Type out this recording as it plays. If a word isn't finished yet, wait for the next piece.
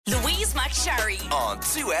Ross McSharry on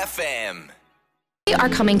 2FM. We are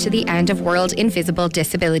coming to the end of World Invisible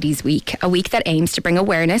Disabilities Week, a week that aims to bring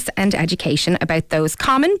awareness and education about those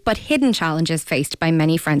common but hidden challenges faced by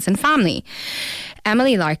many friends and family.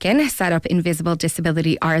 Emily Larkin set up Invisible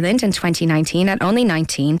Disability Ireland in 2019 at only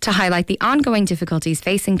 19 to highlight the ongoing difficulties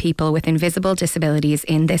facing people with invisible disabilities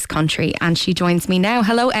in this country. And she joins me now.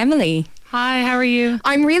 Hello, Emily. Hi, how are you?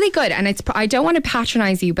 I'm really good, and I don't want to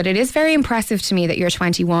patronise you, but it is very impressive to me that you're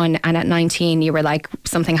 21 and at 19 you were like,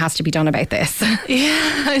 something has to be done about this.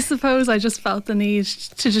 Yeah, I suppose I just felt the need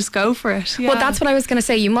to just go for it. Yeah. Well, that's what I was going to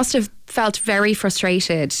say. You must have felt very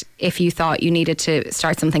frustrated if you thought you needed to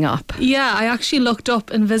start something up. Yeah, I actually looked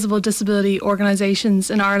up invisible disability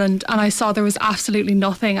organisations in Ireland and I saw there was absolutely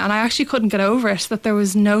nothing, and I actually couldn't get over it, that there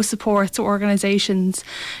was no support to organisations,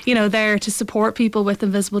 you know, there to support people with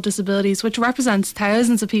invisible disabilities, which represents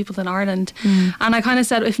thousands of people in Ireland. And I kind of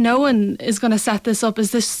said, if no one is going to set this up,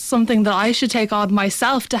 is this something that I should take on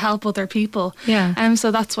myself to help other people? Yeah.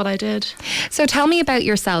 So that's what I did. So tell me about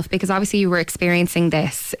yourself, because obviously you were experiencing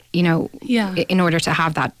this, you know, in order to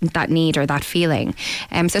have that need or that feeling.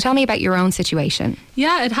 So tell me about your own situation.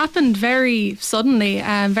 Yeah, it happened very suddenly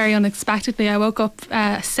and very unexpectedly. I woke up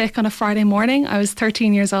sick on a Friday morning. I was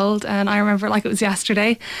 13 years old and I remember it like it was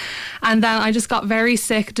yesterday. And then I just got very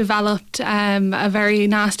sick, developed a very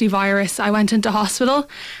nasty virus. I went into hospital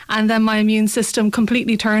and then my immune system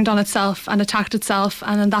completely turned on itself and attacked itself.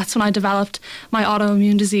 And then that's when I developed my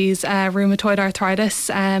autoimmune disease, rheumatoid arthritis.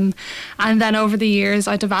 And then over the years,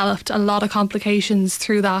 I developed a lot of complications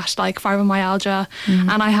through that, like fibromyalgia.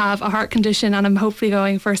 And I have a heart condition and I'm hopefully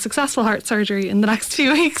going for successful heart surgery in the next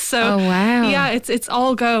few weeks. So, oh, wow. Yeah, it's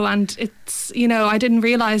all go. And it's, you know, I didn't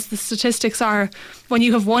realise the statistics are when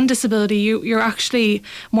you have one disability, you're actually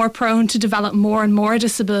more prone to develop more and more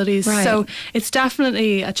disabilities. Right. So it's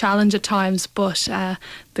definitely a challenge at times, but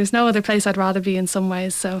there's no other place I'd rather be in some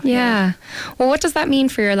ways. So yeah. Well, what does that mean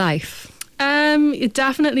for your life? It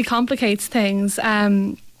definitely complicates things.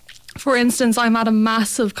 For instance, I'm at a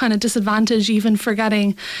massive kind of disadvantage even for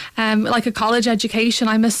getting like a college education.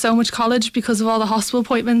 I miss so much college because of all the hospital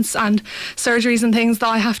appointments and surgeries and things that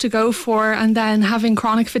I have to go for, and then having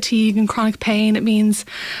chronic fatigue and chronic pain. It means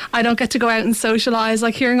I don't get to go out and socialise.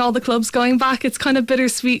 Like hearing all the clubs going back, it's kind of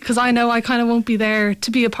bittersweet because I know I kind of won't be there to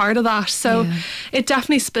be a part of that. So it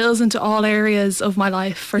definitely spills into all areas of my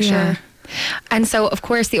life for sure. And so, of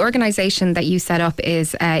course, the organisation that you set up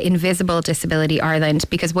is Invisible Disability Ireland,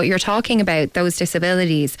 because what you're talking about, those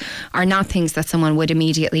disabilities, are not things that someone would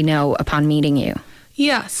immediately know upon meeting you.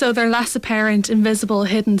 Yeah, so they're less apparent, invisible,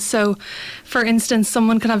 hidden. So, for instance,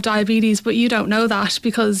 someone can have diabetes, but you don't know that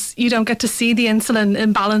because you don't get to see the insulin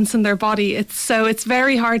imbalance in their body. It's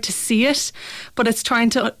very hard to see it, but it's trying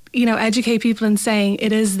to, you know, educate people and saying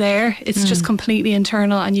it is there. It's just completely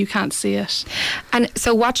internal and you can't see it. And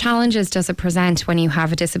so what challenges does it present when you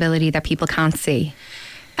have a disability that people can't see?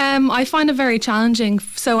 I find it very challenging.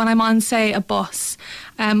 So when I'm on, say, a bus,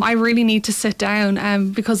 I really need to sit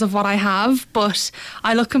down because of what I have, but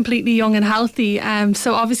I look completely young and healthy.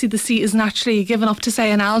 So obviously the seat is naturally given up to,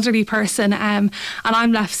 say, an elderly person, and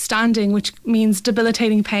I'm left standing, which means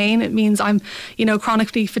debilitating pain. It means I'm, you know,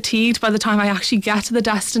 chronically fatigued by the time I actually get to the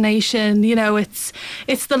destination. You know, it's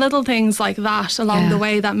the little things like that along the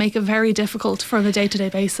way that make it very difficult for the day-to-day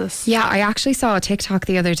basis. Yeah, I actually saw a TikTok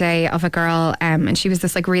the other day of a girl, and she was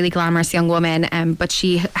this like really glamorous young woman, but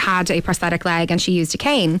she had a prosthetic leg and she used a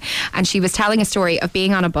cane, and she was telling a story of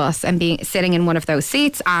being on a bus and sitting in one of those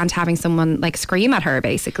seats and having someone like scream at her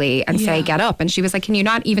basically and say get up, and she was like, can you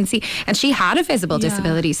not even see? And she had a visible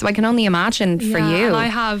disability, so I can only imagine for you. And I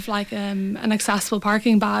have like an accessible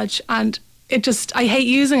parking badge, and I hate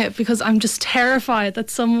using it because I'm just terrified that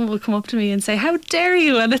someone will come up to me and say, how dare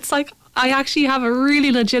you? And it's like, I actually have a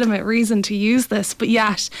really legitimate reason to use this, but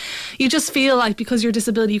yet you just feel like because your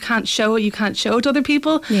disability you can't show it to other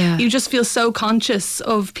people. You just feel so conscious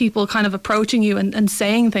of people kind of approaching you and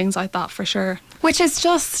saying things like that, for sure. Which is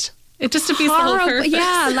just... It just defeats the whole purpose.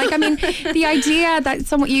 Yeah, like, I mean, the idea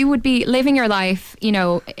that you would be living your life, you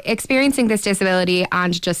know, experiencing this disability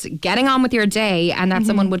and just getting on with your day, and that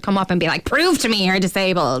someone would come up and be like, prove to me you're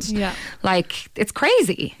disabled. Yeah. Like, it's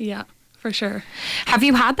crazy. Yeah, for sure. Have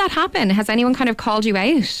you had that happen? Has anyone kind of called you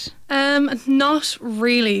out? Not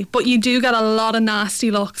really, but you do get a lot of nasty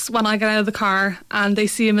looks when I get out of the car and they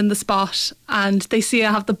see him in the spot and they see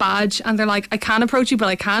I have the badge and they're like, I can approach you but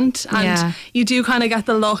I can't, and you do kind of get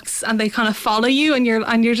the looks and they kind of follow you and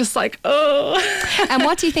you're just like, oh. And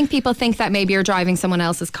what do you think people think, that maybe you're driving someone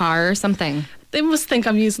else's car or something? They must think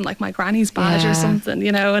I'm using like my granny's badge or something,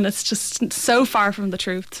 you know, and it's just so far from the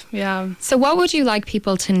truth. Yeah. So what would you like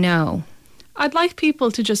people to know? I'd like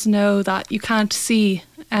people to just know that you can't see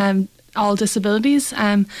all disabilities,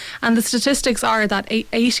 and the statistics are that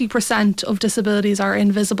 80% of disabilities are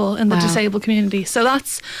invisible in the disabled community. So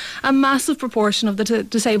that's a massive proportion of the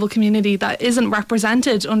disabled community that isn't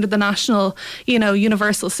represented under the national,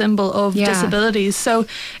 universal symbol of disabilities. So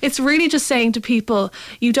it's really just saying to people,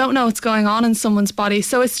 you don't know what's going on in someone's body.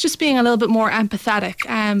 So it's just being a little bit more empathetic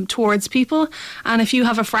towards people. And if you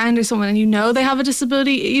have a friend or someone and you know they have a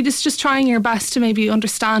disability, you're just trying your best to maybe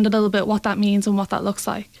understand a little bit what that means and what that looks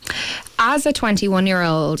like. As a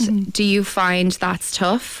 21-year-old, do you find that's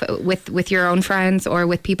tough with your own friends or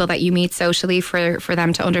with people that you meet socially for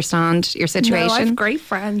them to understand your situation? No, I have great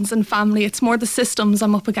friends and family. It's more the systems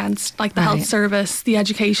I'm up against, like the health service, the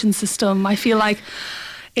education system. I feel like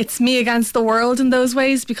it's me against the world in those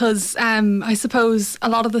ways because I suppose a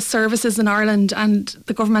lot of the services in Ireland and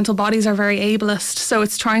the governmental bodies are very ableist. So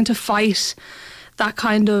it's trying to fight that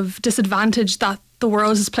kind of disadvantage that the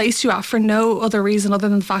world has placed you at for no other reason other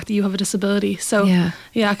than the fact that you have a disability. So yeah,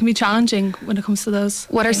 it can be challenging when it comes to those.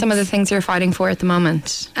 What are some of the things you're fighting for at the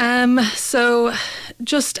moment? So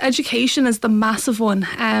just education is the massive one.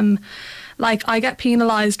 Like I get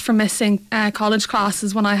penalised for missing college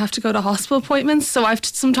classes when I have to go to hospital appointments. So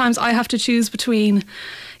sometimes I have to choose between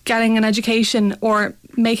getting an education or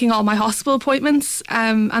making all my hospital appointments,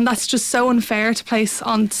 and that's just so unfair to place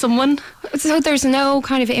on someone. So there's no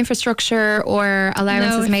kind of infrastructure or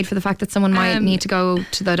allowances made for the fact that someone might need to go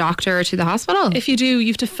to the doctor or to the hospital? If you do, you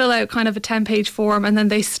have to fill out kind of a 10-page form, and then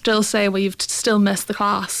they still say, well, you've still missed the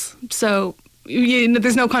class. So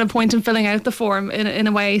there's no kind of point in filling out the form in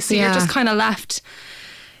a way. So you're just kind of left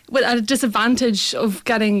with a disadvantage of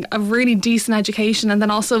getting a really decent education. And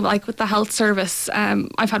then also like with the health service,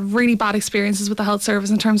 I've had really bad experiences with the health service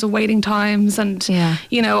in terms of waiting times and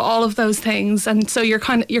all of those things. And so you're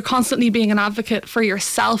constantly being an advocate for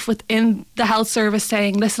yourself within the health service,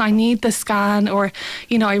 saying, listen, I need this scan, or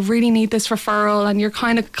I really need this referral, and you're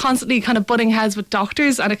kind of constantly kind of butting heads with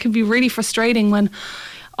doctors, and it can be really frustrating when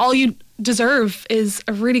all you deserve is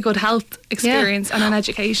a really good health experience and an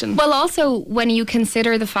education. Well, also when you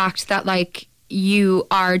consider the fact that like you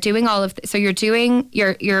are doing all of so you're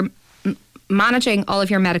managing all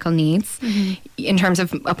of your medical needs in terms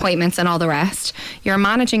of appointments and all the rest. You're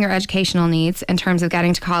managing your educational needs in terms of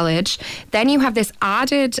getting to college. Then you have this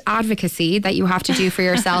added advocacy that you have to do for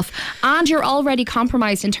yourself, and you're already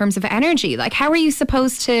compromised in terms of energy. Like, how are you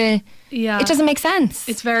supposed to... Yeah. It doesn't make sense.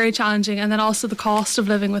 It's very challenging. And then also the cost of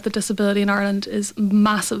living with a disability in Ireland is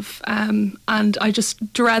massive. And I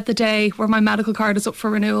just dread the day where my medical card is up for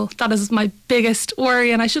renewal. That is my biggest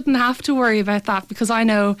worry. And I shouldn't have to worry about that, because I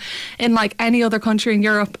know in like any other country in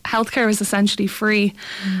Europe, healthcare is essentially free.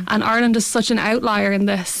 And Ireland is such an outlier in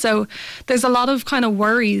this. So there's a lot of kind of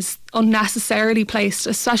worries unnecessarily placed,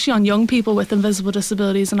 especially on young people with invisible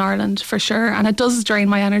disabilities in Ireland, for sure. And it does drain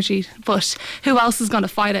my energy, but who else is going to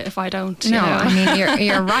fight it if I don't? I mean,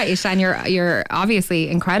 you're right, and you're obviously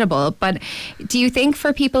incredible. But do you think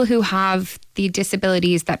for people who have the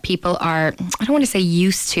disabilities that people are, I don't want to say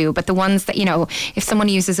used to, but the ones that, if someone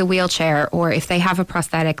uses a wheelchair, or if they have a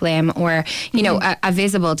prosthetic limb, or a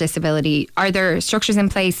visible disability, are there structures in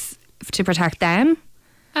place to protect them?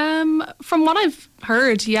 From what I've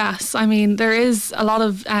heard, yes. I mean, there is a lot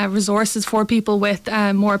of resources for people with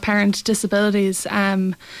more apparent disabilities.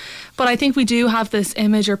 But I think we do have this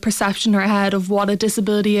image or perception in our head of what a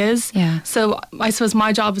disability is. Yeah. So I suppose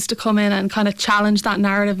my job is to come in and kind of challenge that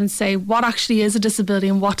narrative and say, what actually is a disability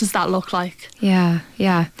and what does that look like? Yeah.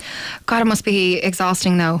 God, it must be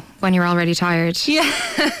exhausting though when you're already tired. Yeah.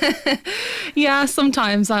 Yeah,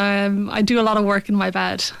 sometimes I do a lot of work in my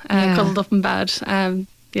bed, cuddled up in bed.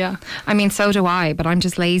 Yeah. I mean, so do I, but I'm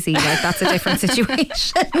just lazy. Like, that's a different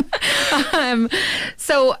situation.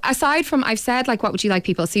 So aside from, I've said, like, what would you like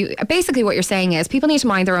people? So basically what you're saying is people need to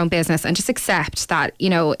mind their own business and just accept that,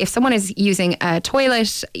 if someone is using a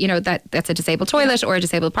toilet, that's a disabled toilet or a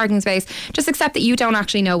disabled parking space, just accept that you don't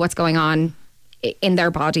actually know what's going on in their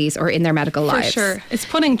bodies or in their medical lives. For sure. It's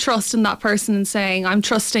putting trust in that person and saying, I'm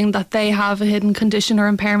trusting that they have a hidden condition or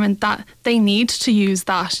impairment that they need to use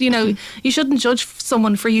that. You shouldn't judge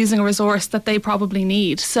someone for using a resource that they probably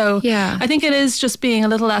need. So I think it is just being a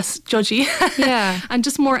little less judgy and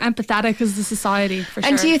just more empathetic as a society, for sure.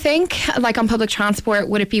 And do you think, like on public transport,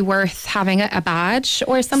 would it be worth having a badge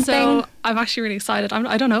or something? So I'm actually really excited.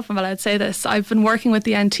 I don't know if I'm allowed to say this. I've been working with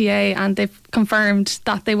the NTA and they've confirmed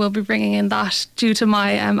that they will be bringing in that due to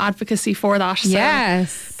my advocacy for that. So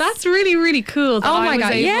yes. That's really, really cool that I was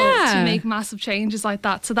able to make massive changes like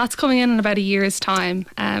that. So that's coming in about a year's time,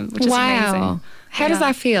 which is amazing. How does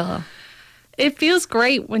that feel? It feels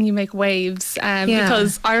great when you make waves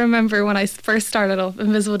because I remember when I first started up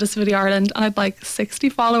Invisible Disability Ireland and I had like 60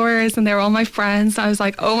 followers and they were all my friends. I was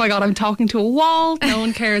like, oh my God, I'm talking to a wall. No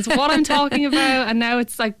one cares what I'm talking about. And now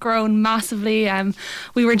it's like grown massively.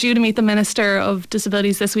 We were due to meet the Minister of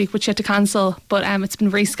Disabilities this week, which she had to cancel, but it's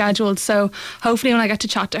been rescheduled. So hopefully when I get to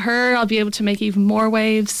chat to her, I'll be able to make even more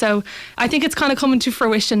waves. So I think it's kind of coming to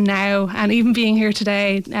fruition now. And even being here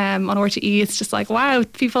today on RTE, it's just like, wow,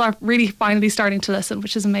 people are really finally starting to listen,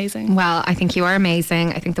 which is amazing. Well, I think you are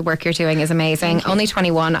amazing. I think the work you're doing is amazing. Only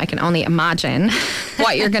 21, I can only imagine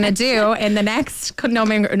what you're going to do in the next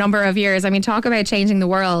number of years. I mean, talk about changing the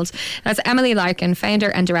world. That's Emily Larkin, founder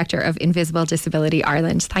and director of Invisible Disability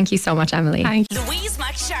Ireland. Thank you so much, Emily. Thank you. Louise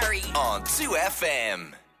McSharry on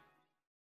 2FM.